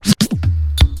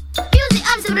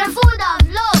to the food of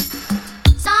love.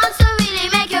 Songs to really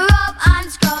make you rub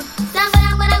and scrub.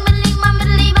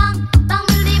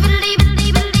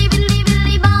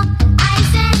 I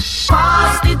say,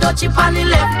 pass the dutchie on the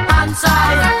left hand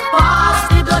side. Pass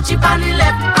the dutchie on the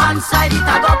left hand side. It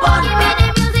a go bun. give me the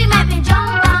music, make me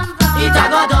jump and from. It a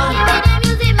go done. Give me the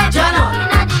music, make me Jano.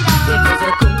 jump in It was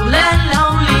a cool and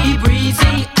lonely,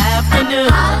 breezy afternoon.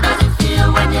 How does it feel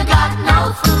when you got no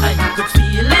food? I could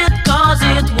feel it 'cause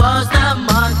it was the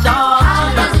month of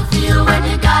How does June. it feel when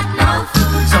you got no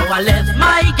food? So I left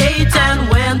my gate and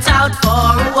went out for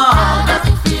a How walk. does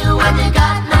it feel when you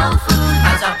got no food?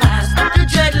 As I passed up the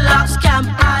dreadlocks camp,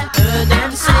 I heard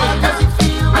them How say, does it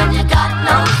feel when you got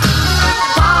no food?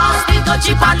 pass the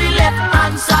dutchie on the left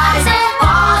hand side.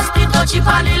 Pass the dutchie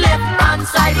on the left hand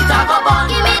side. It a go bun.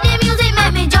 Give me the music,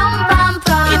 make me jump and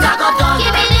from. It a go done.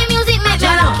 Give me the music, make me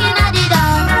Jano. looking at the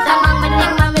down. Bang bang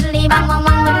middling, bang middling, bang bang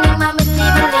bang middling, bang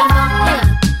middling, middling,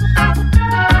 bang.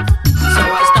 So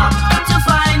I stopped to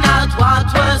find out what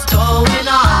was going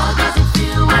How on. does it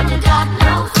feel when you got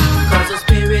no food? 'Cause the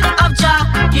spirit of Jah,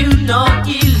 you know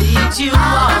he leads you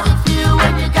How on. does it feel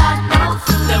when you got no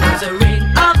food? There was a ring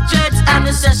of jets and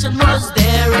the session was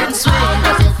there in How swing.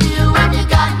 does it feel when you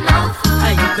got no food?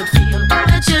 And you could feel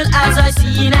the chill as I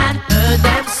seen and heard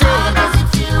them How say, does it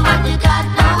feel when you got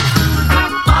no food?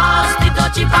 pass the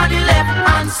dutchie on the left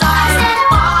hand side.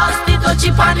 Pass the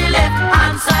dutchie on the left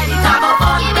hand side. It a go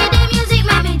fun. Give me the music,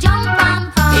 make me jump and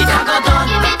from. It a go done.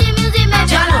 Give me the music, make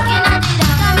me Jano. looking at the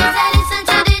down. Me say listen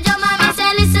to the drum and me say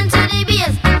listen to the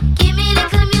bass. Give me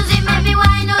little music, make me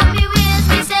wind up me waist.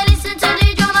 Me say listen to the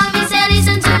drum and me say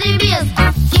listen to the bass.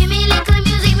 Give me little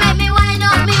music, make me wind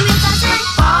up me waist. I say,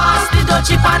 Pass the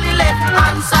dutchie on the left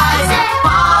hand side.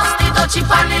 Pass the dutchie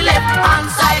on the left hand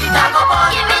side. It a go bun.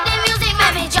 give me the music,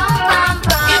 make me jump and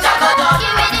from. It a go done.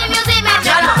 Give me the music, make me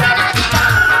Jano. looking at the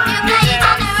down. You play it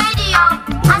on the radio,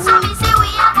 and so me say we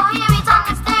a go hear it on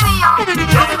the stereo.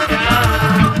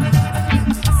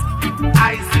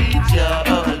 I see Jah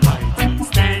Almighty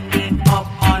standing up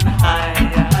on high,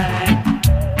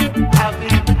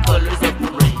 having the colors of the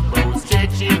rainbow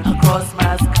stretching across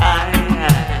my sky.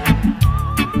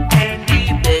 And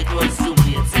he begged us to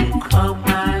wait, say, come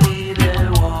my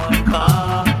little one,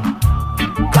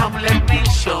 come let me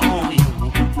show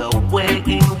you the way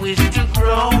in which to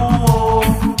grow.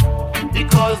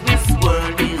 Because this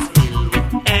world is filled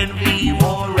with envy,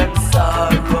 war, and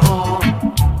sorrow.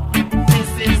 This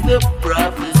is the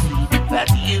prophecy that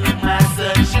you, my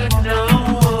son, should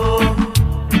know.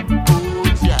 Oh,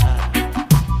 Jah,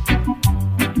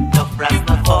 the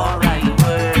Rastafari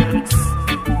works.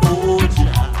 Oh,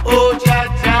 Jah,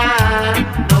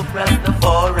 Jah, the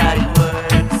Rastafari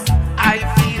works. I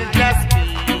feel the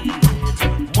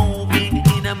spirit moving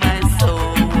in my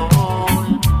soul.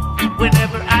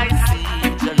 Whenever I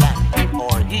see Jah light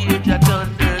or hear Jah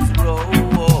thunders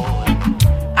roll,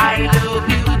 I love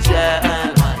you, Jah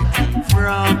Almighty,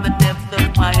 from the depth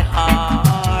of my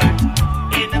heart.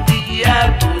 In thee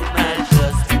I put my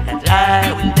trust, and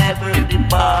I will never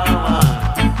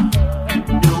depart.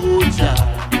 No,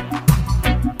 Jah,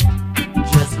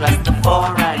 just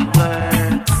Rastafari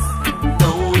works.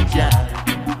 No, Jah,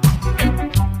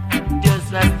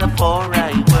 just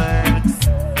Rastafari works.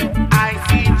 I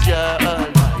see Jah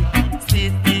Almighty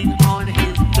sitting on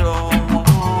his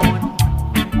throne,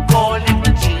 calling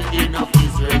the children of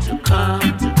Israel to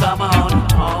come on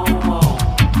home,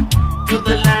 to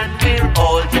the land where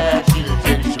all their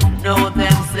children should know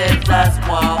themselves as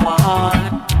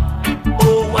one.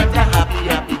 Oh, what a happy,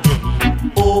 happy day.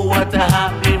 Oh, what a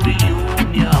happy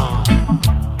reunion.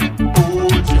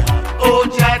 Oh,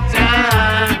 Jah,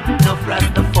 Jah, the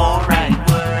Rastafari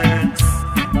works.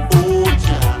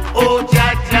 Oh,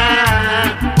 Jah,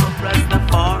 Jah, the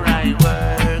Rastafari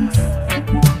works.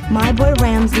 My boy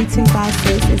Ramsey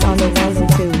 256 is on the ones and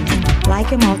twos. Like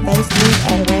him on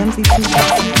Facebook at Ramsey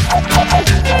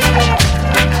 256.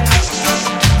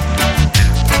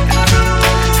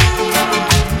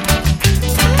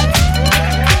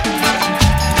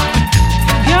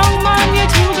 Young man,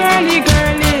 you're too girly,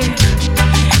 girly.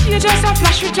 You just a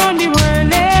flash it on the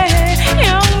whirly.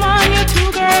 Young man, you're too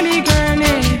girly,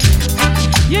 girly.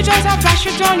 You just a flash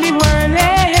it on the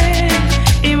whirly.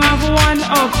 Him have one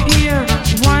up here,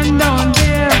 one down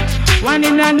there, one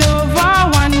in a Nova,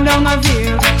 one down a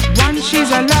Veer. One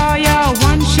she's a lawyer,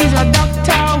 one she's a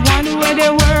doctor, one where they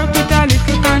work with a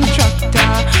little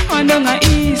contractor. One down a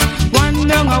east, one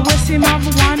down a west. Him have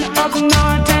one up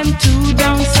north and two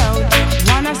down south.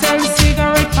 One a sell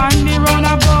cigarette on the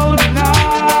roundabout.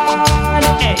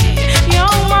 Lord, hey,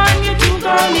 young man, you too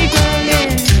girly, girly.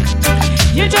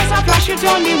 You just a flash it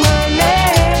on the whirly.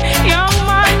 Young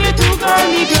man, you too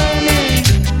girly,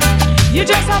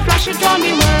 a flash it on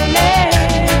the world,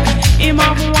 Him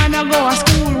have wanna go to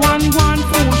school, one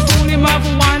fool. Him have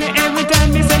wanna every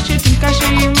time me say she think a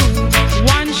she rude.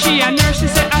 One she a nurse, she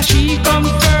say she come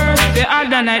first. The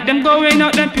other night them going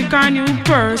out, them pick her new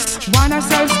purse. One a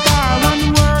sell star,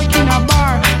 one work in a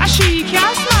bar. She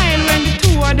can't smile when the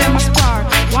two of them spar.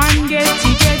 One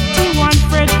getty, one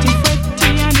fretty,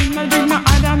 and him no drink no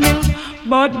other milk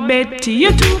but Betty.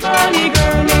 You too girly,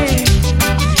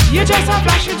 you just a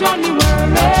flash it on the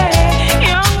world,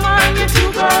 Young man, you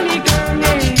too girly,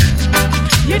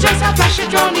 you just a flash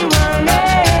it on the world,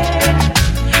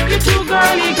 You too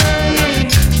girly,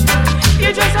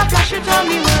 you just a flash it on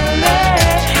the world,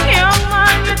 Young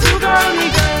man, you too girly,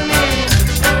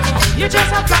 you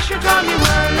just a flash it on the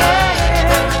world,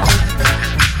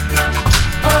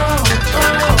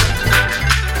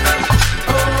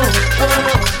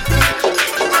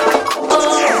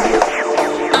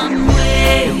 I'm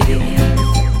waiting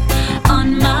on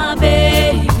my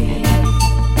baby.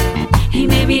 He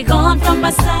may be gone from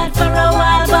my side for a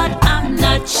while, but I'm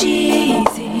not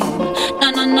cheating.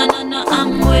 No,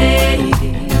 I'm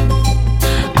waiting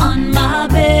on my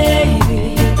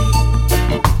baby.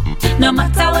 No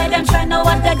matter where them try, no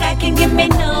other guy can give me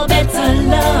no better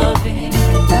loving.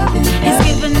 He's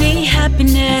giving me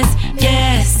happiness,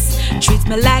 yes. Treats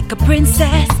me like a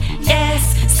princess, yes.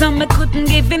 Some I couldn't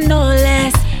give him no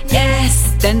less,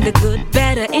 yes. Then the good,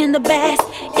 better, and the best,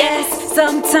 yes.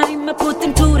 Sometime I put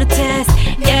him to the test,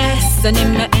 yes. And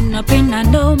him not end up in a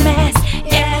no mess,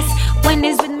 yes. When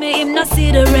he's with me, him not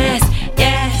see the rest,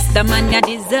 yes. The man ya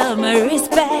deserve my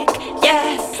respect,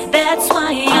 yes. That's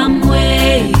why I'm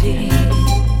waiting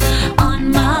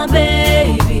on my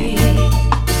baby.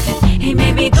 He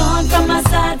may be gone from my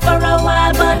side for a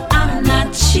while, but I'm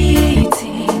not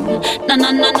cheating.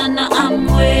 No, I'm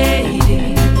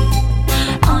waiting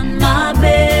on my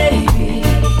baby.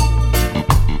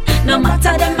 No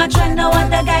matter them I try, no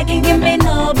other guy can give me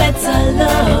no better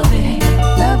loving.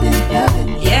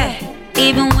 Yeah,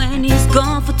 even when he's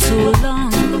gone for too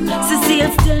long,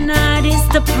 Cecile still not is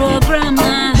the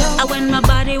programmer. When my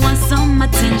body wants some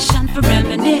attention, for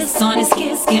reminisce on his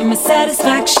kiss, give me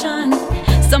satisfaction.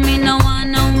 So me no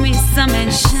one no miss a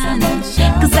mention,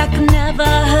 cause I could never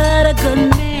hurt a good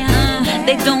man.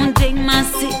 They don't dig my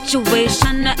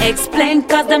situation to explain,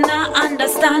 cause them not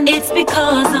understand. It's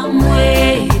because I'm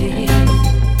waiting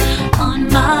on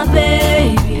my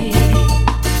baby.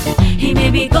 He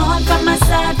may be gone from my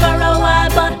side for a while,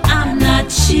 but I'm not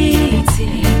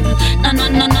cheating. No,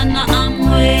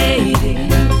 I'm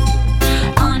waiting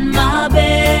on my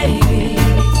baby.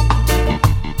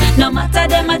 No matter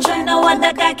them I try, no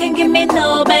other guy can give me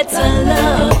no better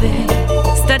loving.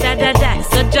 Sta-da-da-da,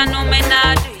 so ya know me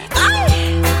not do it.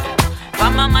 For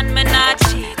my man me not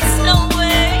cheat, no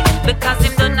way. Because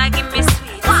him don't not give me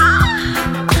sweet.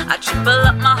 I triple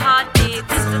up my heartbeat.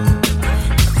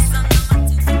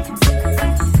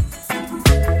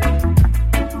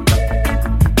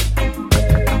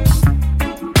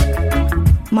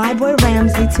 My boy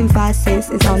Ramsey256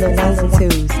 is on the ones and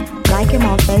twos. Like him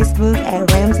on Facebook at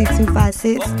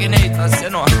Ramsey256. Fucking haters, you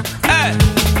know. Hey,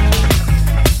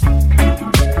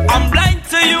 I'm blind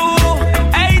to you,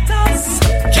 haters.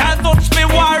 Can't touch me,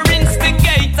 war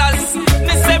instigators.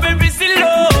 Me say we busy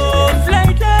love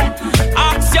lately.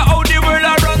 Ask you how the world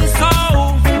a run so.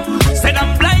 Said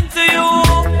I'm blind to you,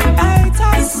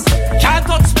 haters. Can't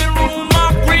touch me, rumor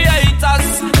creators.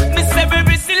 Me say we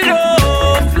busy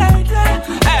love lately.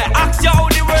 Hey, ask you how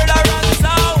the world a run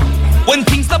so. When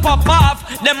things stop pop off,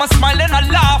 them a smile and a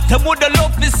laugh. Them woulda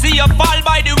love to see you fall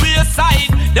by the wayside.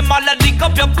 Them all a dig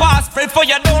up your past, pray for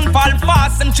you don't fall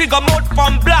fast. And trigger mouth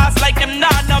from blast like them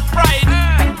not no pride.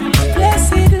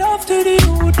 Blessed love to the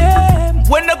youth them.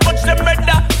 When they touch them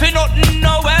brother, feel nothing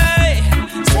no way.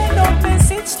 Send out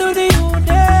message to the youth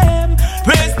them.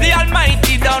 Praise the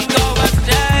Almighty, don't go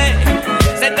astray.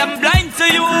 Said I'm blind to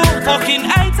you, fucking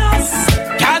haters.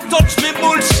 Can't touch me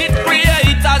bullshit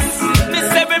creators. Me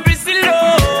say we busy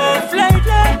love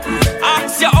lately.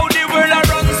 Ask you how the world a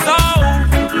run so.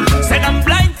 Said I'm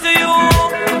blind to you,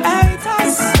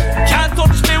 haters. Can't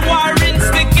touch me, war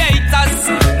instigators.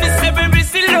 Me say we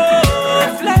busy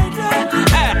love lately.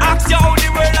 Hey, ask you how the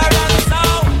world a run so.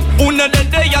 Una the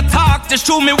day you talk, just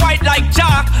show me white like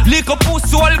chalk. Lick up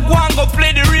pussy, all go and go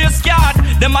play the race card.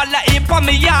 Them all a ape on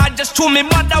me yard, just show me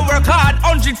mother work hard.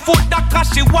 100 foot that cause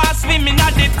she was swimming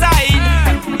at the tide.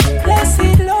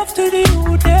 Blessed love to the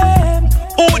youth them.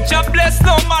 Oh, ja bless,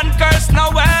 no man curse, no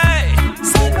way.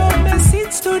 Send no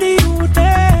message to the youth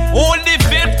them. Only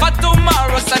faith for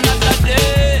tomorrow's another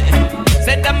day.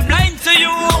 Said I'm blind to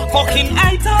you, fucking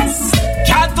haters.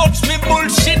 Can't touch me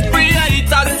bullshit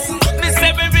creators. Me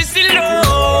say we busy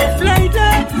love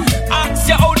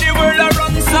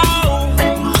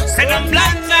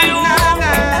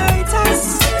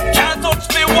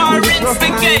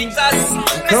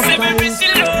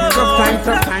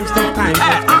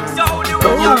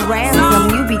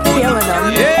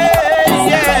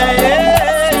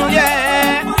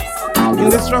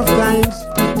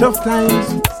tough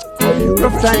times.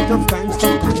 Tough times.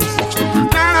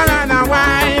 Na,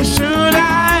 why should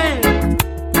I?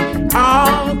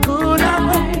 How could I?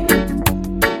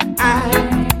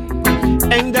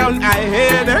 Hang down I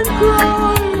head and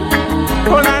cry.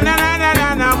 Oh,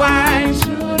 na, why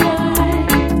should I?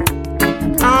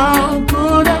 How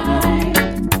could I?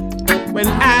 When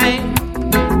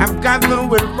I've got the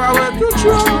willpower to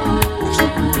try.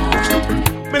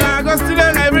 When I go to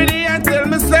them every day and tell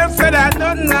myself that I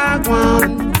don't not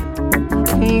want.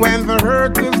 When the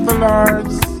hurt is the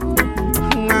Lord's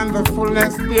and the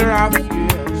fullness thereof is.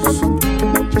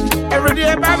 Every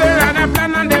day Babylon a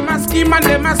plan and them a scheme and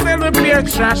them a sell with play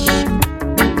trash.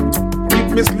 Keep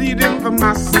misleading the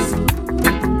mass,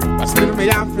 but still me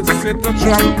have to set the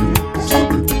trap.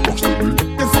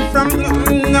 This is from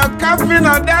no coffee,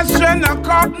 no dash, no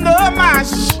cup, no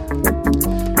mash.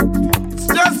 It's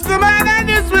just the man and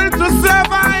his will to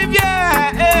survive,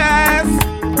 yes.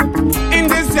 In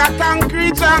this your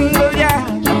concrete jungle, yeah.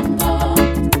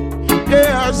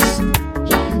 Yes.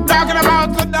 Talking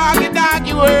about the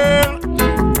doggy world.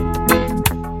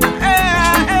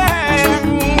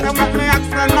 Come at me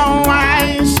asking now,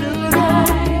 why should I?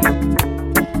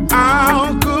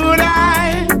 How could I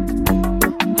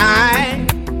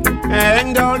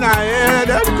hang down my head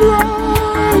and cry?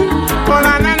 Oh,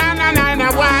 na,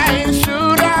 why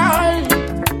should I?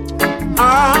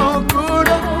 How could I?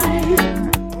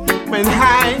 When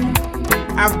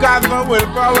I've got the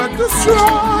willpower to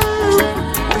strive.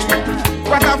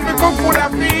 What I feel food I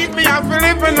feed me, I feel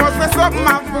if I know say something I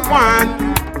for one.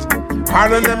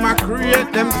 All of them I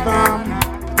create them storm.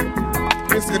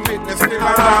 Miss the fitness still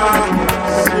around.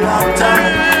 Long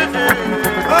time.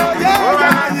 Oh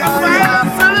yeah,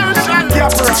 solution.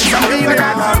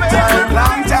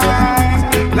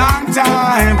 Long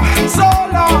time. So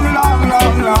long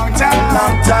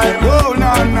time. Oh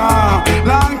no,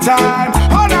 long time.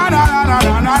 Oh no.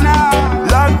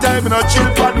 Long time in a chill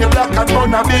pot, me black and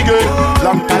brown a bigger.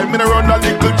 Long time in a run a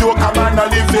little joke, a man a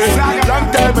live it.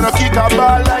 Long time in a kick a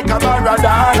ball like a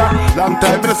Maradona. Long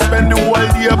time in a spend the whole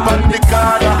day upon the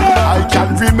corner. I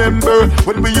can remember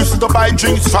when we used to buy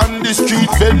drinks from the street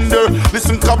vendor.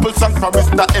 Listen couple songs from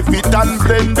Mr. Effit and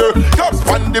Blender. Cups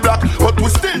on the block, but we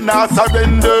still not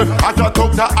surrender. As I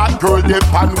talk to hot girl, they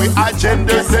pan we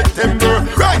agenda. September,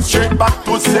 right straight back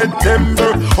to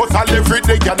September. Hustle every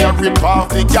day and a rip off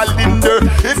the calendar.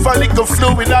 If a little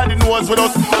fluid on the nose with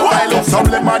us, while up some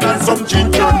lemon and some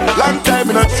ginger. Long time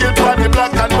in a chill on the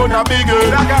block and run a bigger.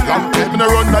 Long time in a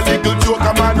run a little joke,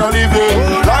 a man a live it.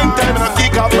 Long time in a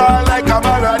kick a ball like a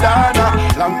Maradona.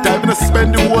 Long time in a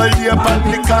spend the whole day upon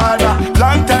the corner.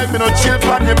 Long time in a chill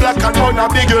on the block and run a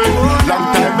bigger.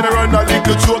 Long time in a run a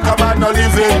little joke, a man a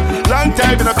live it. Long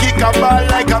time in a kick a ball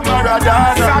like a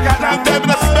Maradona. Long time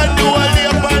in a spend the whole day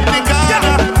upon the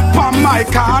corner. On my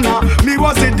corner, me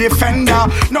was a defender.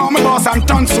 Now me boss and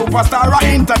turn superstar, a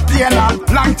entertainer.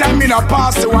 Long time in a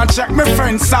pass to and check me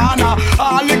friend Sana.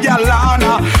 All the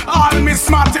galana, all me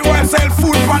smarty well sell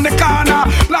food from the corner.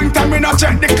 Long time in a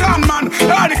check the clan man,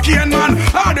 or the cane man,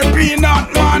 or the peanut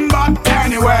man. But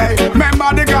anyway,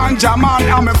 remember the ganja man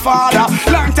and my father.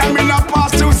 Long time in a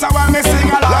pass to so when me sing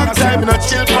along. Long time in a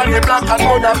chill from the black and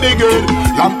mud a big girl.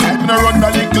 Long time in a run a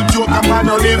little joke a man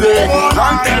a live it.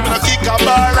 Long time in a kick a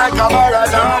ball like a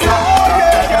Maradona.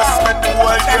 I spend the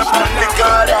whole day on the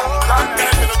corner.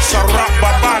 Sharap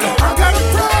Babal.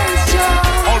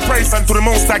 All praise unto the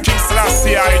Most High King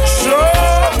Selassie I show.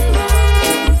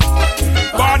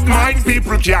 Bad mind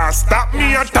people can't stop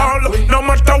me at all. No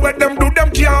matter what them do,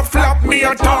 them can't flop me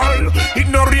at all. It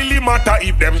no really matter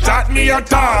if them chat me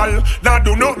at all. Now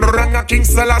do not wrong a King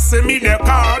Selassie me they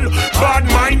call. Bad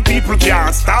mind people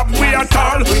can't stop me at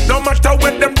all. No matter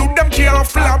what them do, them can't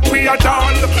flop me at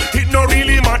all. It no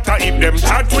really matter if them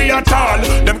chat we at all.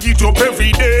 Them get up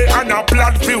every day and a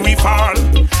plot for we fall.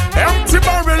 Empty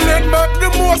barrel and make the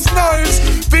most noise.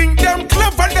 Think them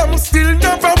clever, them still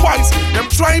never wise. Them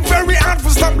try very hard for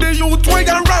stop the youth way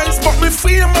and rise. But me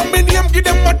fame and me name give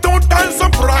them a total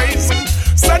surprise.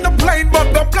 Send the blind,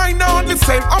 but the blind are the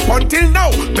same. Up until now,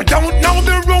 they don't know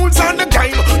the rules on the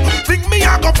game. Think me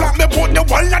I go flat, me put the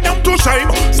one of them to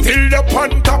shame. Still the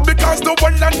on top because the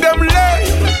one of them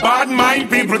lay. Bad mind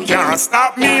people can't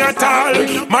stop me at all.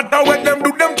 Matter what them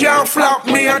do, them can't flop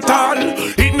me at all.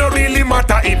 It no really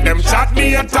matter if them chat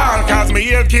me at all. Cause me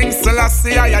hear King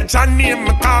Selassie I and John name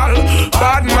me call.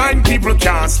 Bad mind people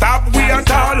can't stop we at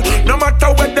all. No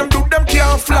matter what them do, them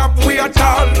can't flop we at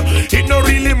all. It no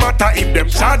really matter if them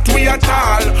chat we at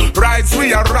all. Rise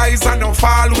we are rise and no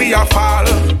fall, we a fall.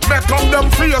 Make up them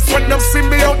face when them see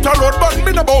me out the road, but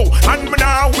me no bow. And me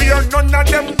now wear none of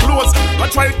them clothes.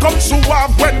 But why come to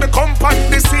have when me come on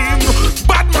the scene?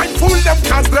 Bad mind fool them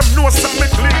cause them know some me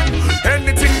clean.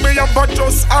 Anything me have but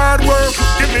just hard work.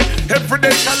 Give me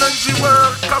everyday challenge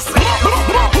work.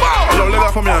 Hello, let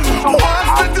that for me. What's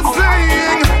that you're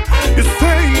saying? You're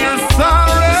saying you're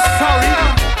sorry. Sorry.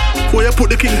 Where you put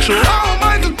the king through? How am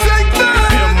I to take that?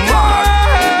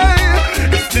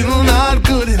 It's still not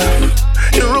good enough.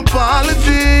 Your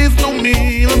apologies don't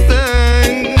mean a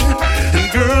thing.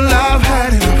 And girl, I've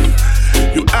had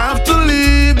enough. You have to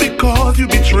leave because you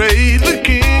betrayed the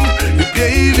king. You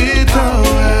gave it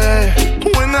away.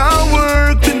 When I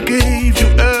worked and gave you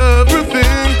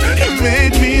everything, you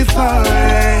made me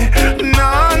sorry.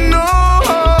 Now I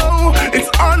know it's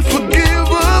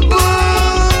unforgivable.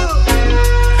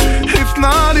 It's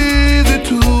not easy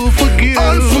to forgive.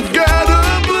 Unforgettable.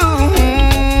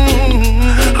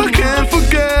 I can't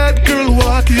forget, girl,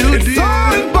 what you did. It's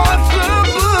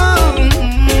impossible.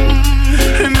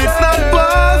 And it's not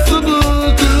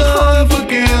possible to love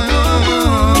again.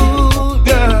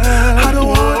 Yeah, I don't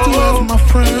want to love my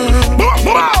friend.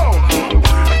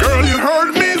 Girl, you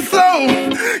hurt me so.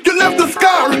 You left the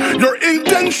scar. Your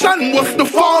intention was to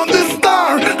fall the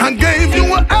star. I gave you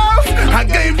a house, I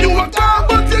gave you a car,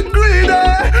 but you're greedy.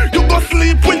 You go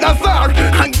sleep with a czar.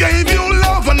 I gave you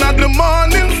love and not the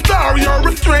morning star. You're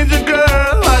a stranger,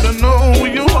 girl. I don't know who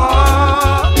you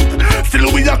are.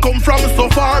 Still we a come from so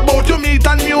far, but you meet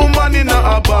a new man in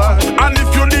a bar. And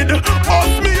if you did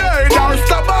bust me head or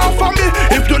stab off of me,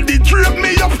 if you did drape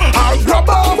me up or grab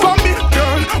off of me,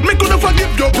 girl, me couldn't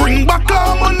forgive you, bring back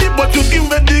our money, but you give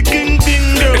me the king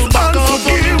thing, girl. It's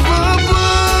unforgivable.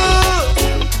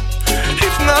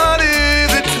 It's not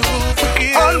easy to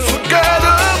forgive.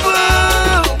 Unforgettable.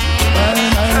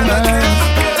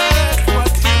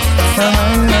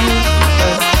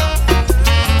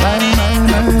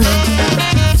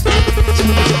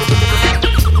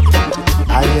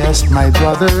 I asked my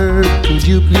brother, could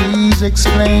you please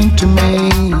explain to me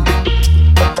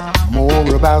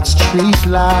more about street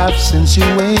life since you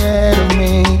way ahead of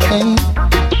me?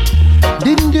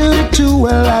 Didn't do it too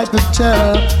well, I could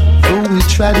tell, though we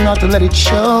tried not to let it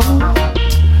show.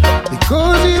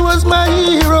 Because he was my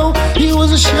hero, he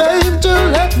was ashamed to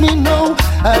let me know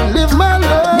I live my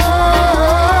life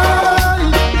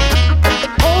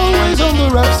always on the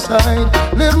rough side.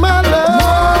 Live my life,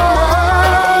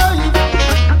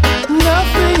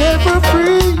 nothing ever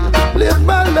free. Live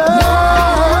my life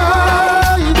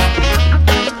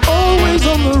always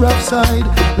on the rough side.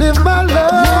 Live my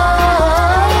life,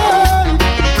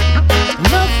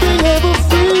 nothing ever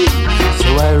free. So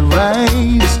I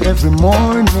rise every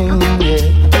morning, yeah,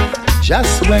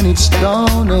 just when it's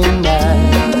dawning. I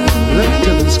look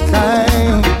to the sky,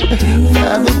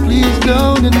 Father, please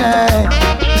don't deny.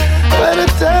 By the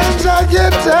times I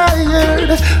get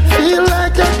tired, feel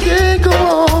like I can't go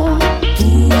on.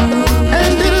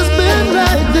 And it has been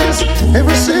like this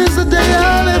ever since the day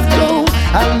I left home.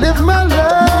 I live my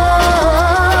life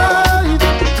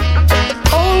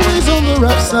always on the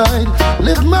rough side.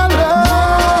 Live my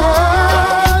life,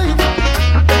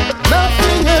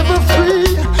 nothing ever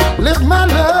free. Live my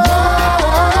life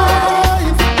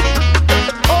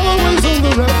always on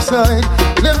the rough side.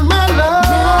 Live my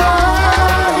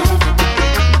life,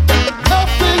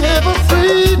 nothing ever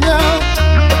free now.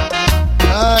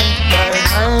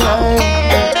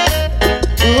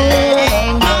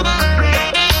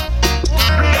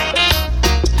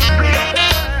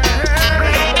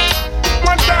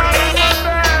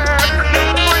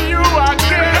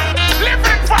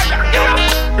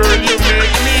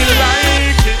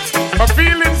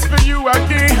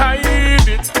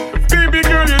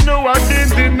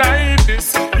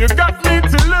 You got me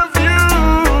to love you.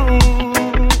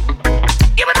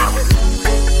 Give it up.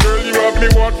 Girl, you have me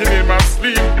walking in my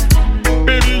sleep.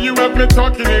 Baby, you have me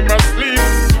talking in my sleep.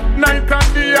 Night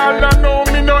and day, all I know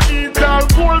me no eat. All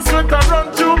cold sweat run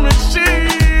through me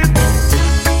sheet.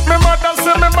 My mother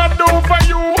say me mad over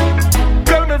you.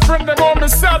 Tell me friend them how me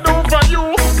sad over you.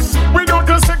 Without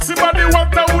your sexy body,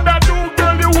 what I would I do?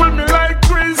 Girl, you hold me like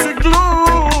crazy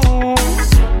glue.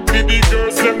 Baby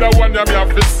girls, them the one that me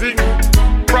have to sing.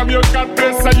 From your God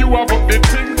bless, so you have up the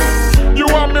thing. You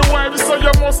are my wife, so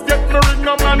you must get me ring.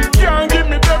 No man can't give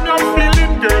me them your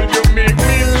feeling. Girl, you make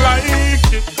me like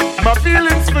it. My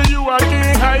feelings for you, I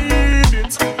can't hide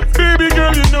it. Baby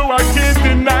girl, you know I can't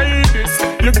deny this.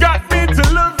 You got me to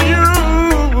love you.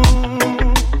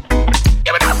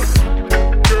 Give it up.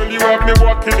 Girl, you have me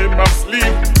walking in my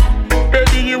sleep.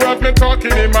 Baby, you have me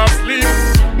talking in my sleep.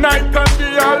 Night and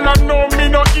day, all I know me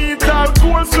no eat. All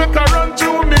cold sweat run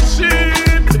through me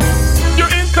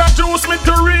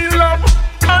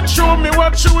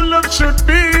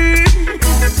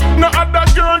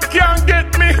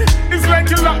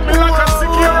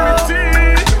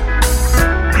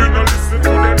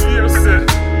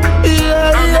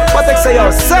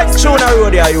Section a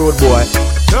road there, you boy.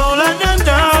 Don't let them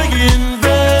die in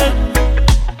vain.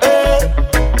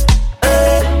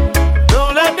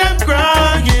 Don't let them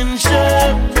cry in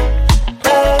shame.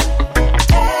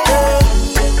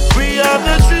 We are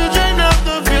the children of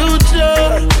the future,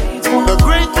 the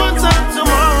great ones of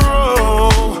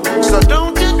tomorrow. So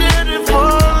don't you dare to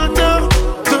falter,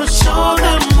 to show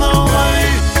them the way.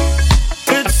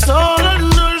 It's all on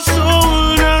their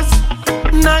shoulders,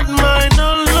 not mine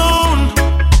alone.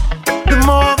 The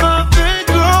more that they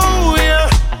grow, yeah,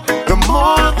 the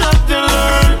more that they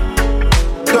learn.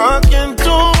 Talking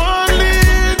to our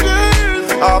leaders,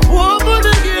 our woman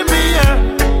to give me a.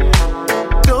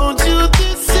 Don't you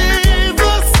deceive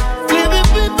us, living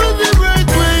people the right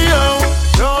way, yo.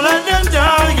 Don't let them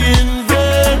die in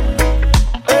vain.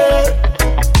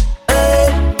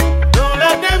 Don't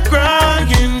let them cry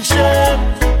in shame.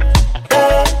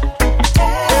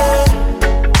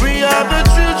 We are the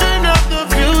children of the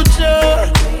future,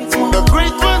 the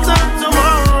great ones of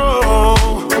tomorrow.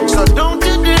 So don't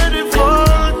you dare to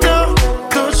falter,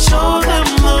 to show them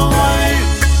the way.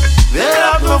 They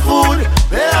have the food,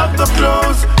 they have the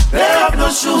clothes, they have the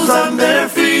shoes on their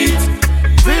feet.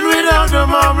 Fit without the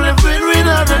mom, fit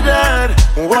without the dad,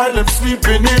 while they're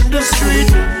sleeping in the street.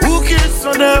 Who cares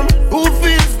for them? Who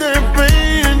feels their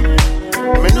pain?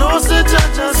 Me know say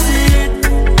Jaja see it,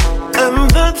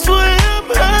 and that's why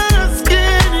I'm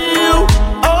asking you.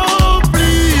 Oh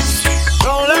please,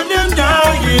 don't let them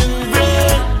die in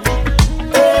vain.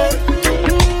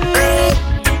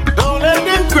 Don't let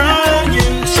them cry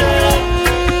in shame.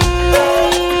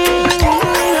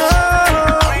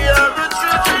 We are the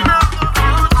children of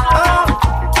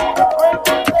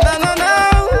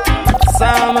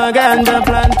Some a ganja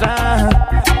planter,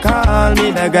 call me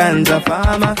the ganja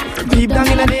farmer. Deep down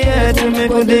in the earth, we me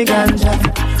put the ganja.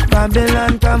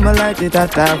 Babylon come a light it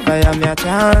at a fire, me a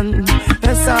chant.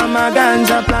 Yes, I'm a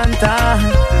ganja planter,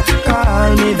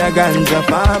 call me the ganja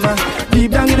farmer.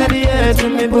 Deep down in the earth, we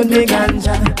me put the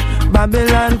ganja.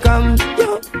 Babylon come,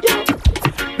 yo, yo.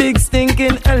 Big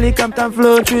stinking helicopter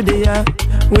flow through the air.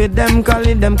 With them call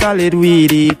it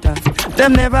weed eater.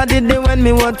 Them never did it when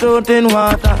me was out in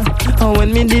water, or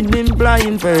when me did them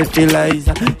blind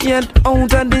fertilizer. Yet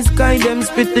out of the sky them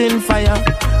spitting fire,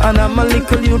 and I'm a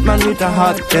little youth man with a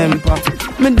hot temper.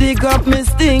 Me dig up me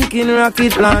stinking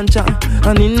rocket launcher,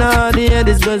 and in the air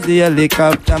this was the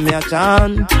helicopter me a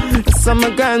chant. Some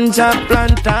ganja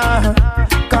planter,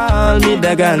 call me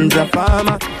the ganja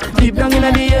farmer. Deep down in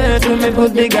the earth when me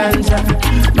put the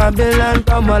ganja. Babylon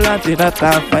come a lot it at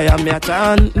a fire me a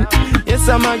chant. Yes,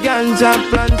 I'm a ganja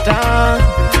planter,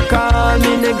 call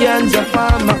me the ganja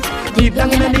farmer. Deep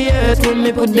down in the earth when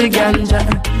me put the ganja.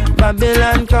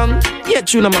 Babylon come, yeah,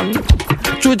 tuna man.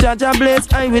 True Jaja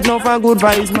blaze, I with no for good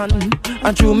vibes, man.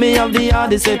 And true me have the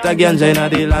hardest set of ganja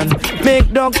in the land.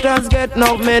 Make doctors get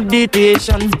no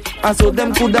meditation, and so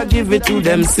them coulda give it to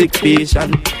them sick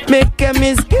patient. Make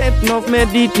chemists get no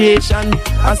meditation,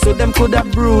 and so them coulda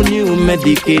brew new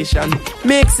medication.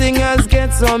 Make singers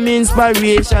get some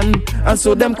inspiration, and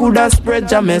so them coulda spread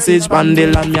your message pan the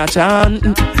land me a chant.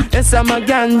 Yes, I'm a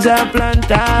ganja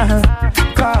planter,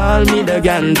 call me the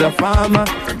ganja farmer.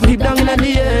 Deep down in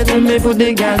the earth when me put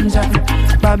the ganja.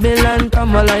 Babylon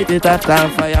come a light it at a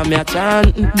fire me a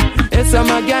chant. Yes, I'm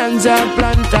a ganja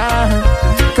planter,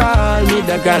 call me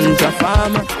the ganja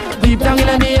farmer. Deep down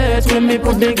in the earth when me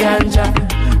put the ganja.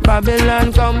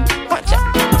 Babylon come, watch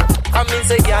out. I mean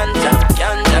say ganja,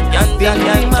 ganja, ganja,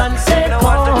 ganja. No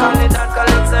want to call it that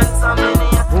collects and some money.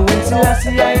 When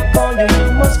Selassie I call you,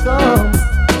 you must come.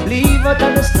 Leave out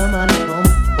of the slum and come.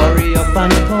 Hurry up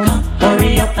and come.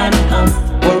 Hurry up and come.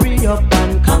 Hurry up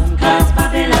and come. Cause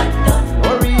Babylon done.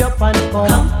 Hurry up and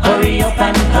come. Hurry up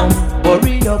and come.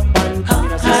 Hurry up and come.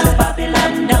 Cause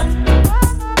Babylon done.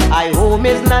 I home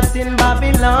is not in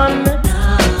Babylon. No.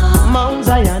 Mount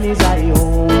Zion is I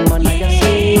home. And like I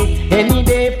say, any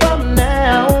day from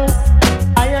now,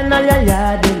 I and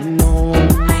I didn't know.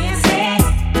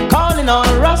 Calling on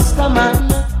Rastaman,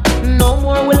 no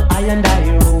more will I and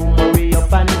I roam. Hurry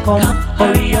up and come.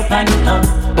 Hurry up and come.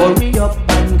 Hurry up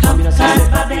and come. Cause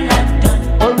Babylon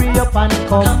done. Hurry up and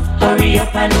come. Hurry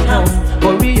up and come.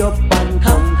 Hurry up and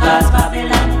come. Cause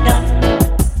Babylon done.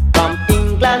 From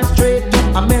England straight to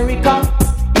America,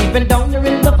 even down here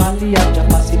in the valley of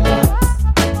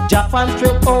Japasipa. Japan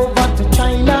straight over to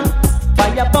China.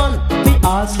 Fire burn the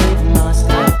all slave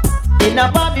master. In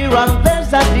a Babylon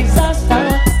there's a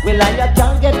disaster. Well, I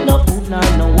can't get no food nor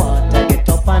no water. Get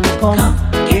up and come.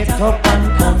 Get up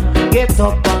and come. Get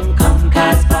up and come.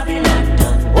 Cause Babylon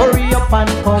done. Hurry up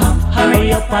and come.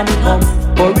 Hurry up and come.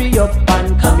 Hurry up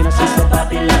and come. Cause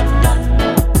Babylon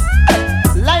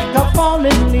done. Like a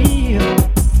falling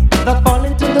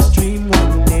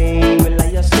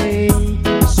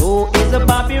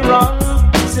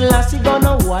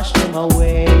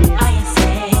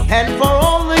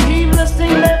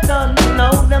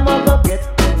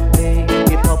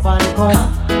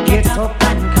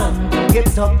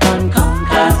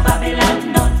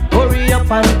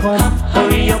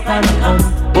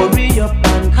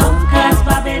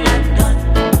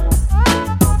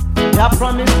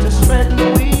to spread the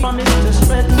weed. Promise to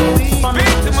spread the weed.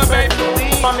 Speak to my baby.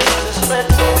 Promise to spread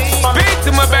the weed. Speak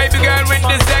to my baby girl with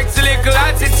this sexy little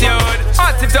attitude.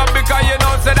 Hot it up because you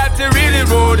know so that you really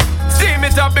rude. Steam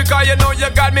it up because you know you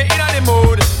got me in the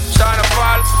mood. Shine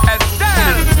Paul,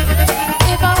 Estelle.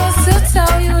 If I was to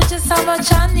tell you just how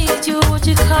much I need you, would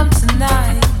you come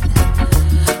tonight?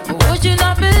 Or would you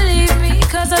not believe me?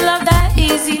 Cause a love that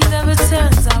easy never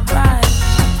turns out right.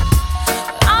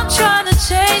 I'm trying to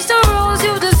change the rules.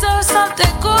 You deserve something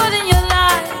good in your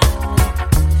life.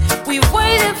 We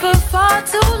waited for far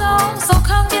too long, so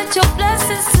come get your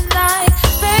blessings tonight.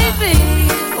 Baby,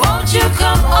 won't you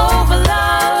come over,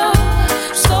 love,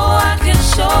 so I can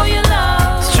show you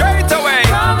love. Straight away.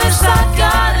 Promise I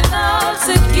got enough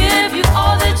to give you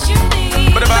all that you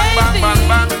need. Bang, bang, bang,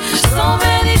 bang. So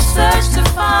many search to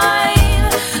find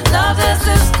love that's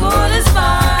as good as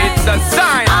mine. It's a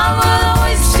sign. I will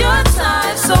waste your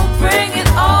time, so bring it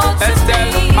all to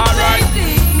Estelle, me, alright.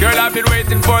 baby. Girl, I've been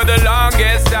waiting for the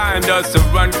longest time just to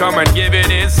run, come and give it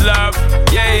its love.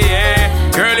 Yeah,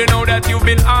 yeah. Girl, you know that you've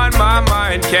been on my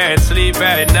mind. Can't sleep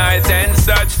at night and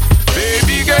such.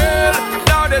 Baby girl,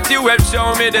 now that you have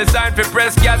shown me the sign for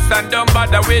press gas and don't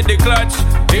bother with the clutch.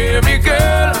 Hear me,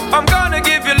 girl, I'm gonna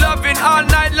give you loving all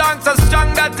night long, so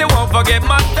strong that you won't forget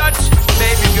my touch.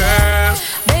 Baby girl,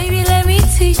 baby, let me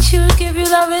teach you, give you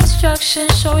love instruction,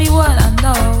 show you what I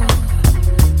know.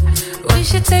 We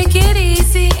should take it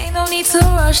easy, ain't no need to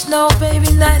rush, no,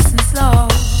 baby, nice and slow.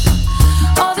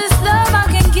 All this love I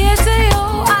can give to you,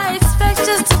 I expect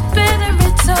just a bit in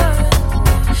return.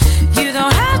 You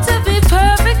don't have to be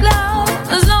perfect, love,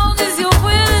 as long as you're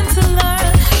willing to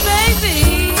learn.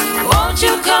 Baby, won't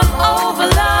you come over,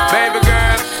 love? Baby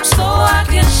girl, so I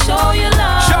can show you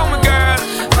love. Show me, girl.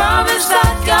 Promise I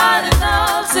got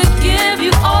enough to give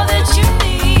you all that you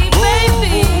need.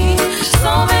 Baby,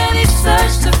 so many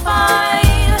search to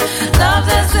find love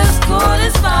that's as good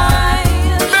as mine.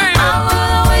 Baby, I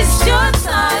will waste your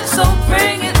time, so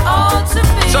bring it all to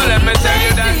me. So let me tell you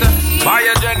that my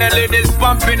adrenaline is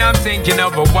pumping. I'm thinking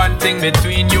of one thing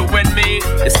between you and me.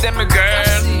 It's me,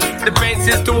 girl. The pace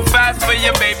is too fast for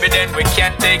you, baby. Then we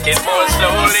can't take it more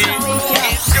slowly.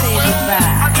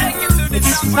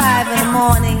 It's 5 in the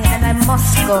morning and I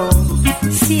must go.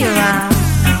 See you around.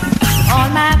 All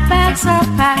my bags are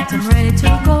packed, I'm ready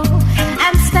to go.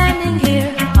 I'm standing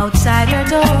here outside your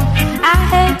door. I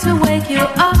hate to wake you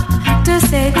up to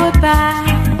say goodbye,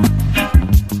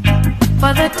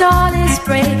 but the dawn is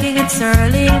breaking, it's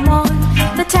early morn.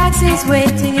 The taxi's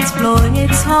waiting, it's blowing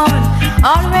its horn.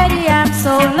 Already I'm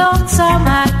so lonesome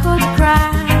I could cry.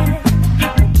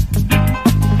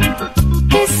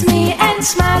 Kiss me and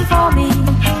smile for me.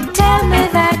 Tell me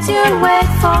that you'll wait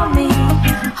for me.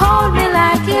 Hold me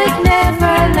like you'd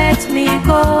never let me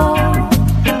go.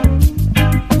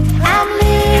 I'm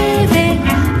leaving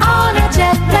on a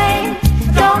jet plane.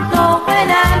 Don't know when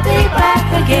I'll be back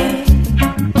again.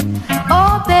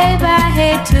 Oh babe, I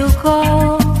hate to go.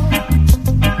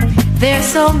 There's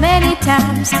so many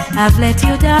times I've let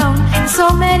you down. So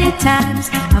many times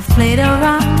I've played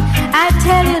around. I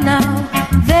tell you now,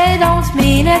 they don't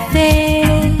mean a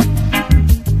thing.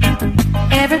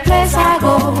 Every place I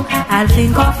go, I'll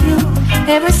think of you.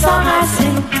 Every song I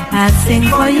sing, I'll sing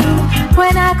for you.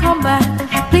 When I come back,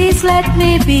 please let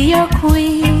me be your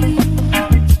queen.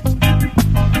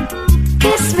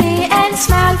 Kiss me and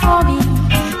smile for me.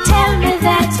 Tell me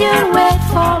that you'll wait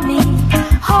for me.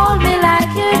 Hold me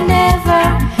like you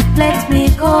never let me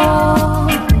go.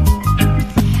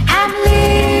 I'm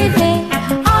leaving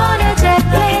on a jet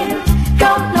plane.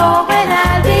 Don't know when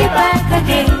I'll be back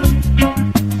again.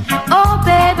 Oh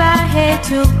babe, I hate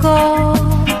to go.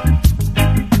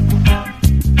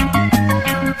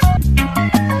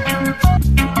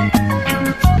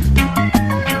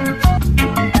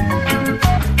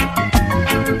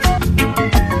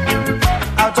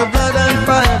 Out of blood and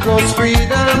fire grows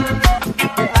freedom.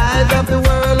 The eyes of the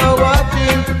world are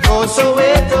watching. Oh,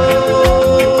 Soweto,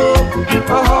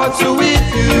 our hearts are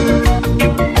with you.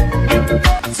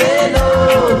 Say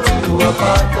no to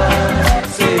apartheid.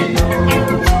 Say no.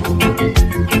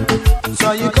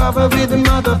 So you cover with the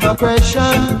mother of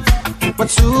oppression, but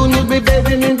soon you'll be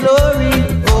bathing in glory.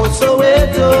 Oh,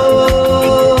 Soweto,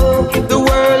 the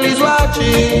world is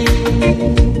watching.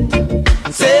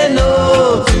 Say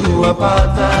no to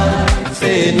apartheid.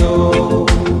 Say no.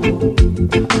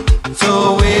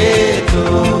 Soweto,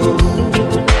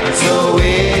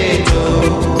 Soweto,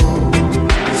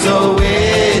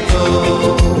 Soweto.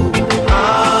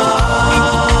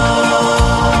 Ah,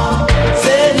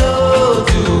 say no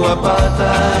to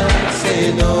apartheid. Say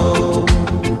no.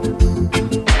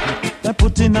 They're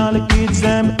putting all the kids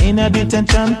them in in a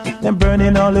detention. Them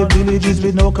burning all the villages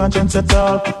with no conscience at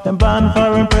all. Them ban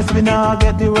foreign press, we now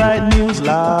get the right news,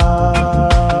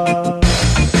 Lord.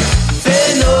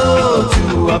 Say no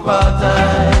to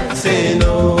apartheid, say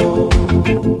no.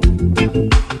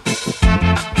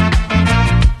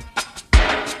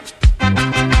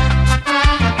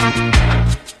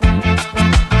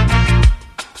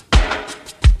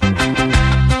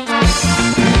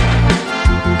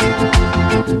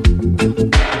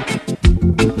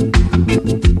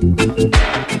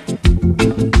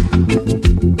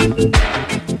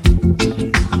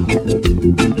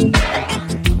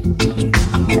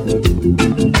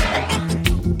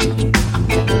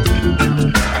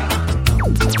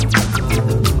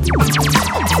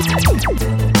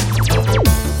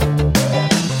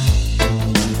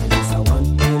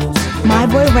 My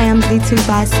boy Ramsey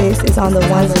 256 is on the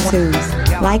ones and twos.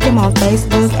 Like him on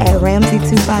Facebook at Ramsey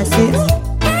 256.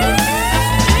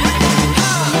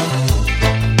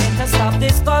 To stop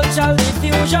this cultural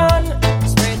diffusion,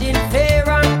 spreading fear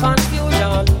and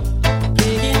confusion,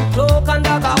 playing cloak and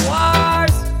dagger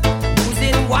wars,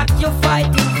 losing what you're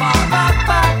fighting for.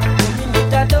 Back, moving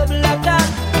with a double attack.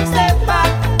 Step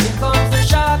back, here comes the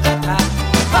shark attack.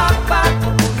 Back,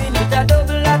 moving with a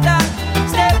double attack.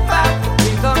 Step back,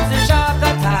 here comes the shark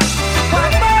attack.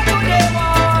 What more do they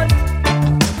want?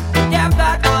 They've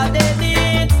got all they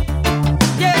need.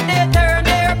 Yeah, they turn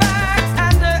their backs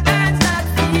and their hands not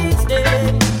feeds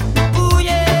them. Ooh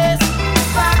yes,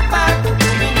 back,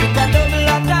 moving with a double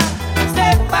attack.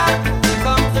 Step back, here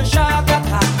comes the shark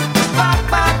attack.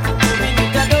 Back, moving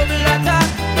with a double attack.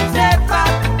 Step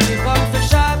back, here comes the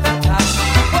shark attack.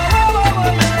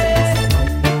 Whoa, yes.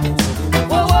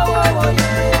 Whoa,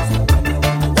 yes.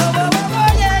 Whoa,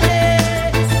 yeah, yes.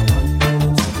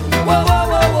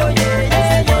 Whoa, yeah.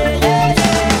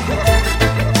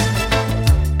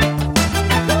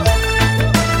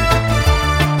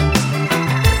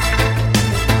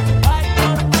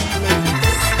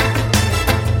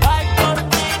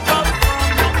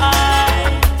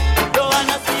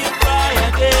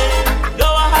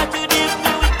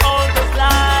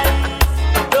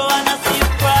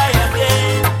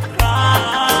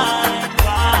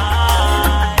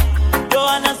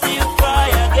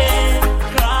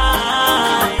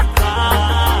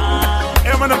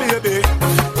 Hey, man, baby.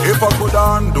 If I could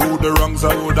undo the wrongs,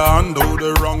 I would undo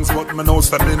the wrongs. But me know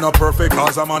standing up perfect,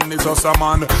 cause a man is just a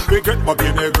man. We get back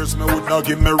in neighbors, me would not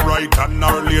give me right hand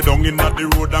or lay down in the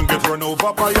road and get run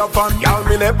over by a van. Y'all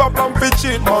me never plan for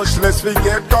cheat, much less we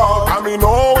get caught. I mean,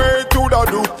 no way to the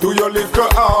do your little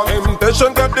heart.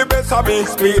 Temptation get the best of me,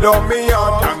 speed on me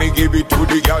on. And me give it to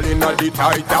the girl in the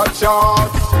tighter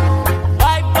shorts.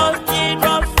 Wipe those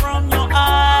teardrops from your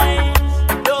eyes.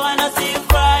 Don't wanna see you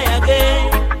cry again.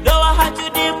 Don't wanna hurt you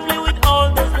deeply with all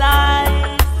those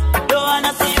lies. Don't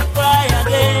wanna see you cry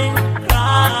again.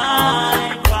 Cry.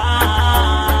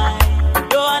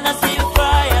 Don't wanna see you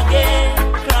cry again.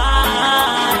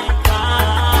 Cry.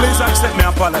 Please accept my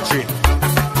apology.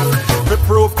 Me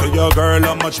prove to your girl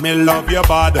how much me love you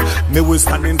bad. Me will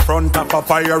stand in front of a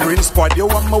firing squad. You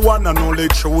want my one and only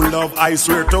true love, I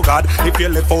swear to God. If you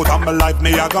live out of my life,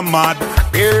 me I go mad.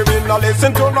 Baby, no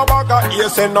listen to no bag of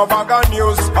ears and no bag of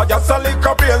news. I just a lick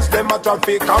brains, them a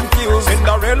traffic confused.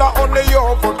 Cinderella only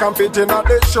you for can fit in at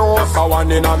the show. Number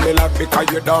one in a me life because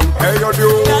you done pay your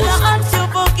dues. Gotta ask your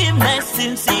forgiveness,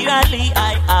 sincerely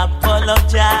I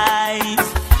apologize.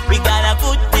 We got a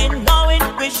good thing going,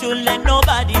 we should let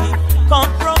nobody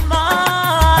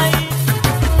compromise.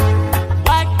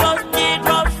 Wipe those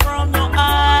teardrops from your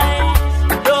eyes.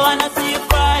 Don't wanna see you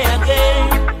cry again.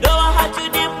 Don't wanna hurt you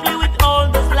deeply with all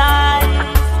those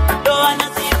lies. Don't wanna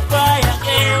see you cry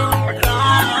again.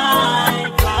 Cry.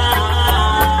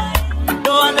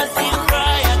 Don't wanna see you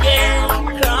cry again.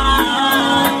 Cry.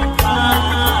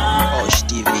 Osh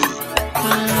TV.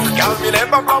 Y'all me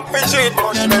never plan for shit,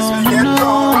 much less we get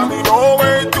caught. I mean, no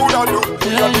way to the do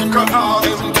your little heart.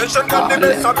 Temptation got the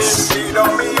best of me, speed on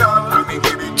me on. Let me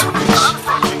give it to the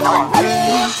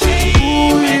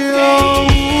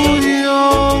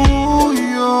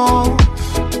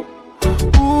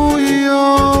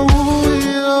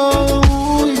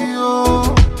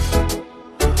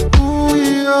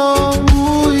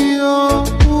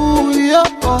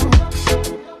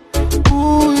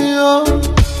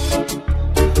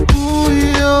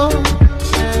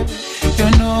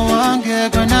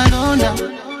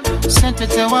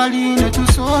Tete waline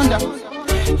tusonda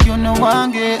Yono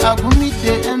wange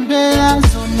agumide embeya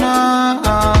zona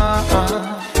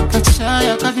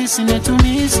Kachaya kabisi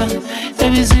netumisa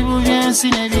Ebizibu byensi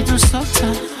nebitusota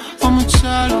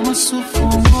Omuchalo musufu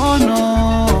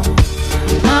ngono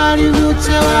Nali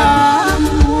mutewa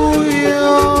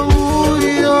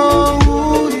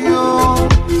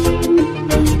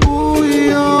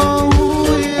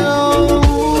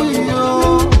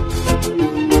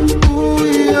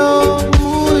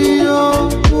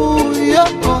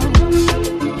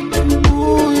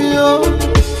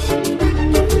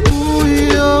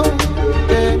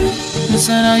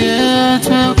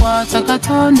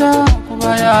Katonda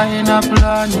kuba yayina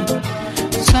plani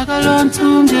sagala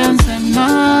ntungenze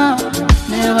na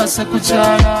nebase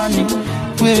kukyalani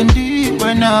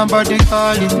when nobody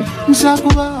calling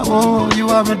nzakuba you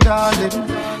are my darling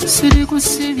siri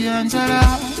kusibya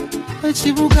njala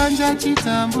ekibuga nja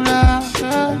kitambula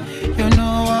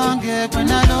yono wange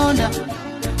kwenalonda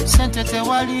sente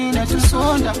tewali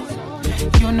netusonda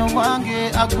yono wange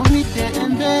agumidde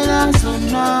embeera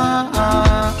zonna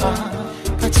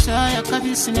kachaya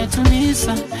kabisi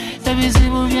netumisa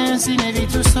ebizibu byensi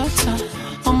nebitusota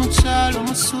omukyalo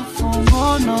musufu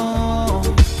ngono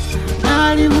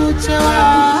nali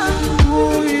mutewa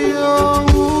uyo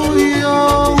uyo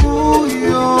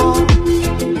uyo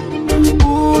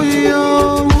uyo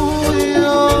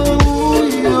uyo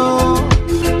uyo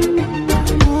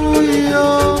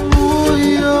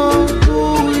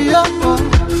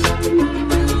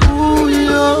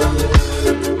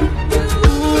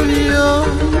uyo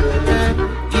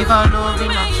if I love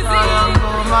in a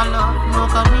triangle, my love, no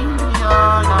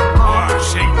chameleon,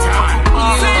 Washington.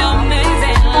 You're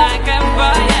amazing like a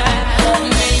fire.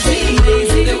 Amazing,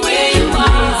 amazing the way you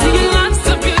are. Your love's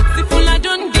so beautiful, I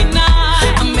don't deny.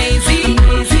 Amazing,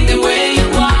 amazing the way you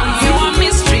are. You are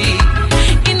mystery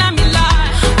in my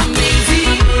life.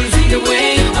 Amazing, amazing the way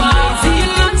you are.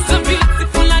 Your love's so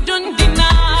beautiful, I don't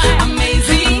deny.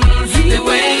 Amazing, amazing the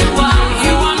way you are.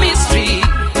 You are mystery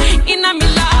in my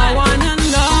life.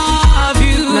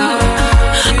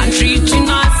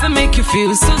 Make you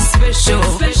feel so special.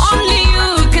 Only you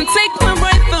can take my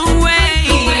breath away.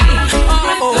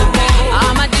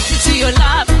 I'm addicted to your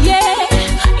love, yeah.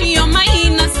 You're my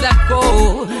inner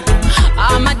circle.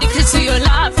 I'm addicted to your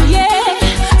love,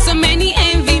 yeah. So many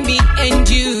envy me and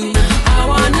you. I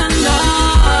wanna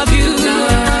love you.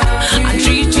 I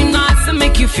treat you nice and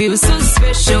make you feel so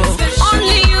special.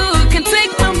 Only you can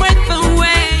take my breath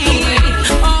away.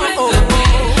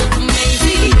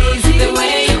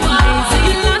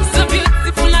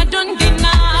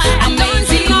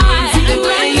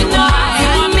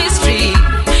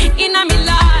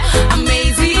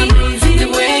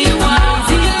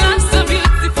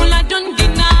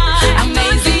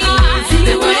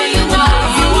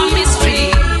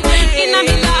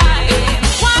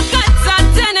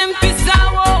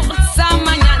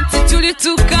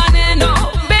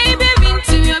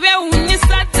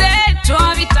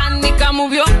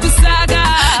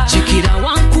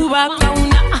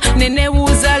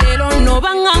 Nenewuza lero no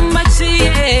bangamba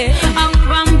kiye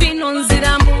ambambino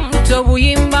nziramu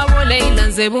tobuyimba boleila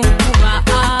nze bunkuba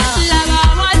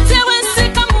laba watewe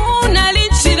sikamu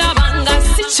nalikirabanga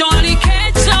sikyoli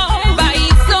kecho by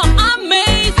so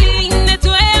amazing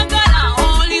netweyagala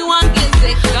oli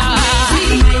wangezeka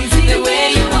amazing the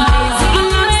way you are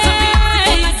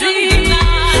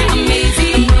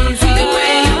amazing the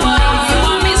way you are you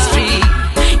are mystery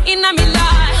in my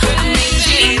life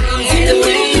amazing the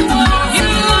way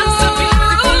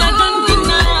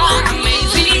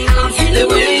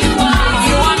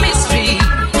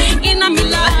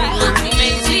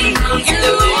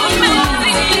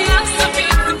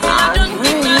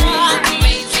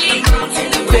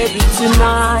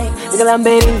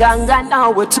Nganga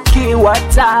nawe tukiwa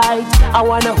tight. I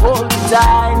wanna hold you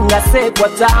tight. Ngasekwa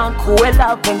tangu we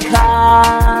love and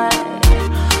kind.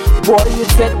 Boy, you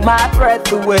take my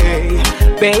breath away.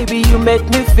 Baby, you make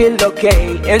me feel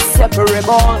okay.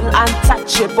 Inseparable,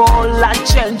 untouchable,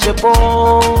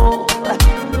 unchangeable.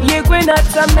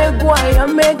 Yegwenata megwaya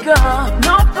mega.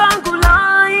 No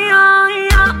pangulaya.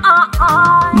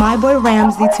 My boy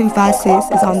Ramsey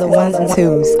 256 is on the ones and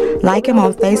twos. Like him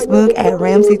on Facebook at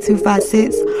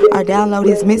Ramsey256 or download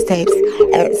his mixtapes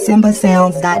at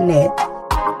simbasounds.net.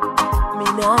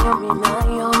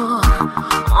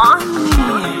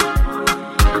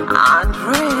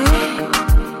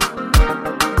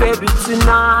 Baby,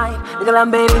 tonight,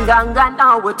 nganga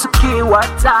nawe tukiwa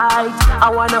tight. I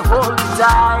wanna hold you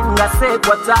tight.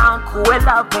 Ngasekwa tangu we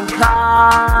love and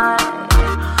kind.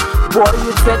 Boy,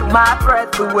 you take my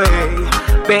breath away.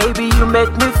 Baby, you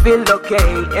make me feel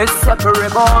okay.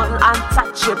 Inseparable,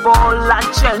 untouchable,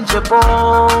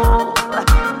 unchangeable.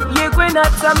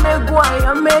 Yegwenata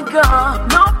megwaya mega.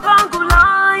 No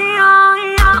pangulaya.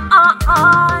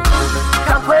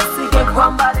 Kakwesige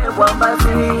kwambale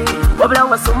wambazi. Wabla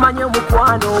wasumanya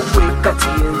mukwano kwe kati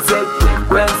yenze kwe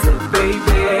kwenze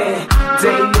baby.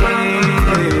 Daily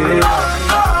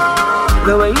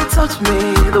you touch me,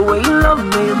 the way you love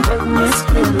me, you make me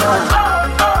scream like.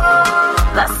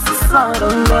 That's the sign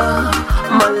of love,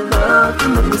 my love, you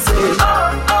make me say.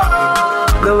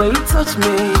 The way you touch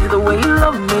me, the way you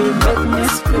love me, you make me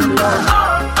scream like.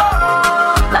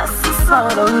 That's the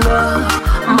sign of love,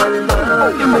 my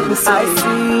love, you make me say. I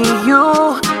see you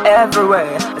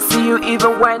everywhere. I see you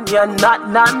even when you're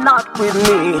not with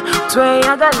me. Tway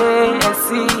agale, I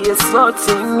see you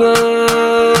sorting,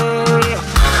 yeah.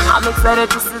 I'm excited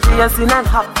to see us in that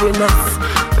happiness.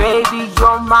 Baby,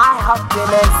 you're my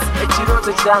happiness. But you don't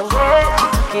take down,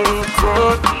 take it.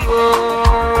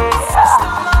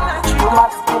 You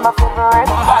must be my favorite.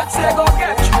 My heart say go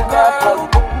get you,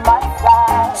 girl.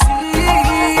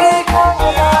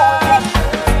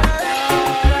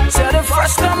 Say the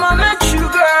first time I met you,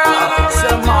 girl.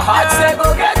 Say my heart say go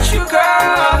get you, girl.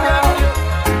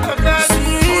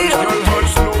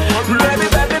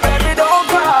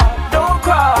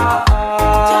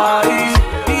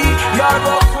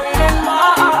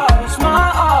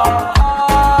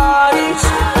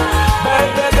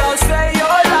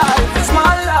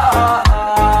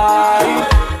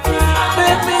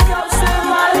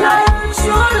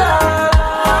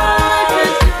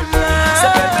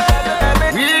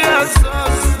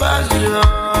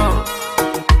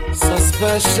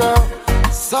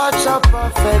 Such a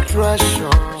perfect ratio.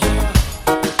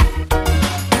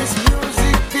 This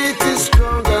music beat is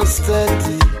strong and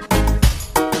steady.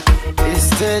 It's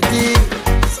steady,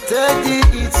 steady,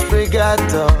 it's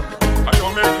fregato.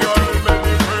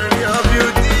 Your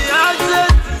beauty has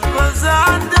it was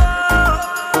under.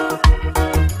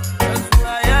 That's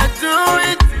why I do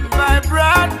it in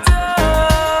vibrato.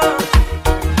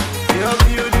 Your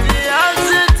beauty has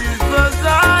it was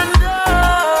under.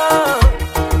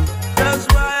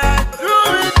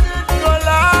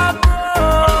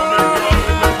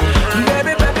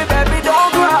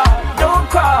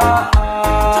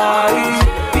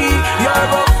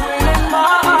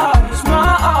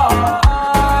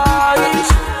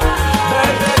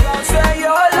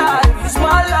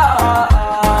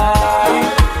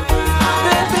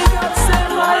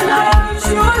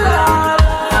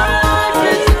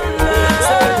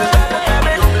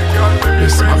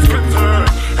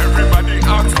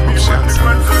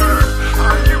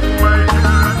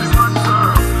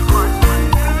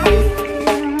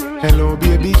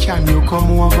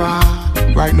 Come over.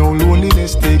 Right now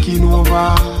loneliness taking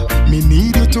over. Me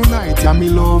need you tonight, yeah, me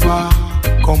lover.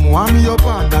 Come warm me up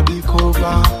under the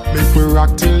cover. Make we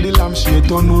rock till the lampshade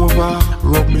turn over.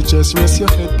 Rub me chest, rest your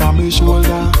head on my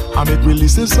shoulder. I make we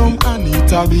listen some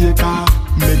Anita Baker.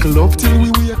 Make love till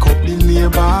we wake up the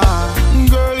neighbor.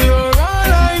 Girl, you're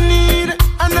all I need,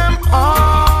 and I'm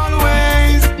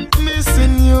always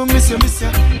missing you. Miss you,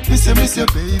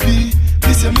 baby.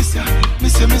 Miss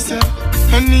you.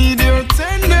 I need your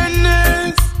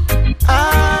tenderness.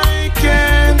 I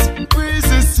can't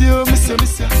resist you. Miss you,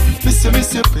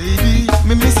 baby.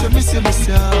 Me miss you.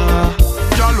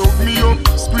 Y'all look me up,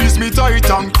 squeeze me tight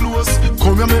and close.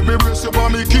 Come here, make me brace you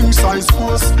on me king size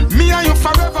post. Me and you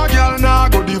forever, girl. Now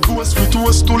go divorce. We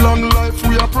toast to long life.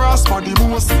 We are prosper the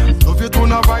most. Love you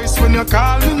tone of voice when you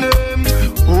call me name.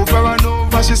 Over and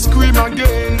over, she scream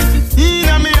again.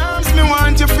 In me arms, me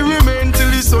want you to remain till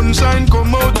the sunshine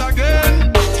come out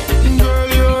again. Girl,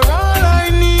 you're all I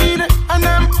need, and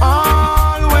I'm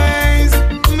always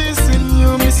missing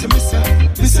you. Miss you,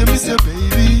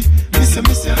 baby. Miss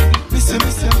you.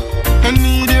 I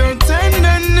need your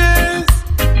tenderness.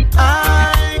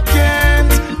 I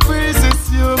can't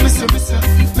resist you. Miss you,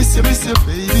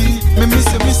 baby. Me miss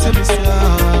you.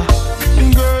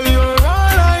 Girl, you're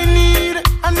all I need,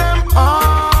 and I'm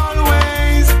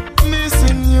always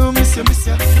missing you. Miss you,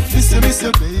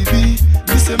 baby.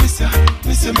 Miss you.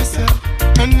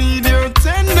 I need your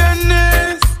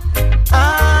tenderness.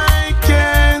 I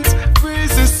can't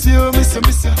resist you. Miss you,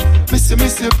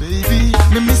 baby.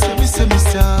 Me miss you.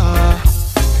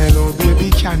 Hello, baby,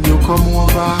 can you come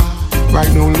over?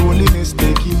 Right now, loneliness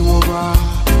taking over.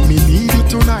 Me need you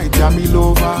tonight, yeah, me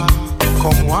lover.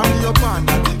 Come warm me up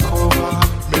under the cover.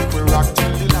 Make we rock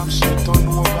till the lampshade turn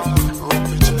over. Rub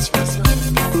me chest, rest your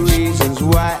head. Reasons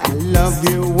why I love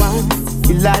you, one.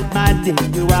 You like my day,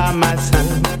 you are my sun.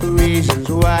 Reasons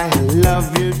why I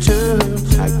love you too.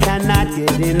 I cannot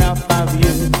get enough of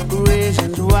you.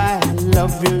 Reasons why I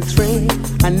love you, three.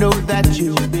 I know that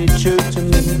you'll be true to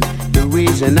me. The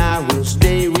reason I will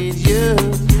stay with you,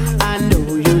 I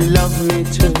know you love me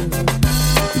too.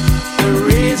 The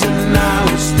reason I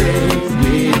will stay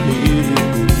with you,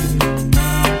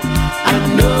 I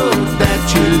know that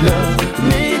you love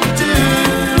me too.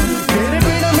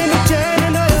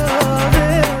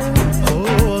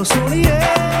 Oh, so yeah.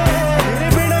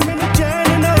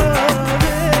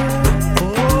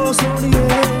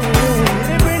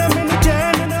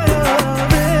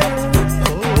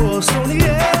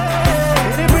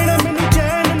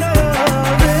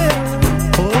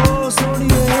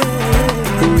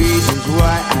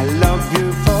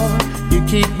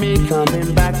 keep me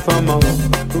coming back for more.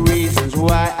 Reasons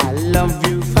why I love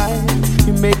you, five.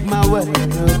 You make my world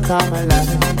come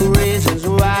alive. Reasons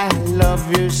why I love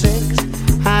you, six.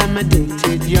 I'm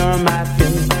addicted, you're my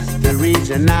fix. The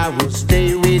reason I will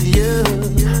stay with you,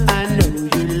 I know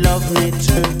you love me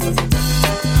too.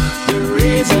 The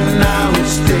reason I will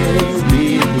stay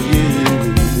with you,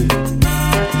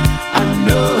 I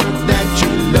know that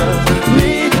you love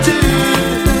me too.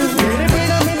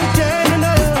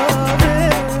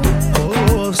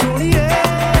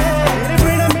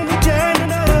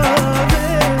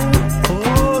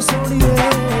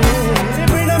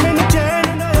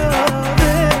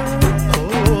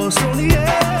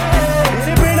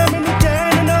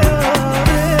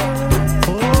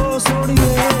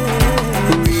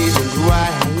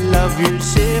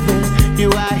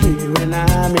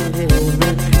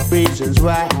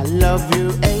 Why I love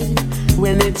you, eight.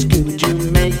 When it's good, you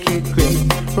make it great.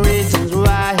 Reasons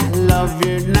why I love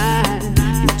you, nine.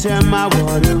 You turn my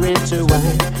water into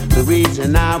wine. The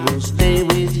reason I will stay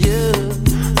with you,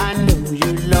 I know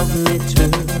you love me too.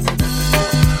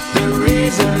 The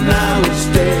reason I will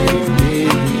stay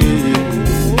with you,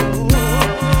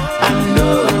 I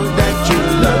know that you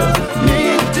love me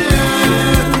too.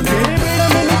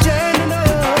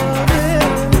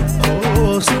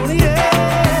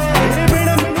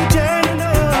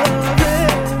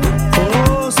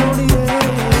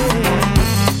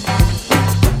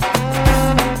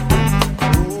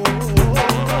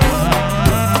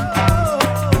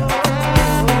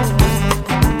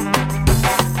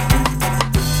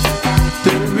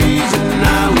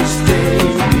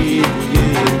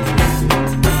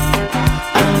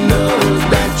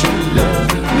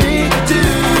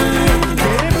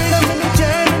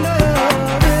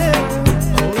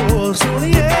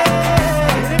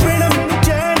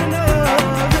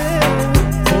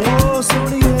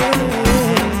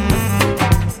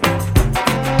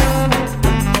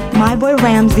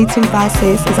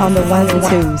 Ramsey256 is on the ones and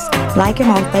twos. Like him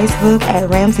on Facebook at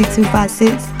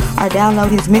Ramsey256 or download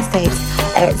his mixtapes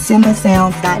at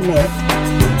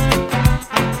simbasounds.net.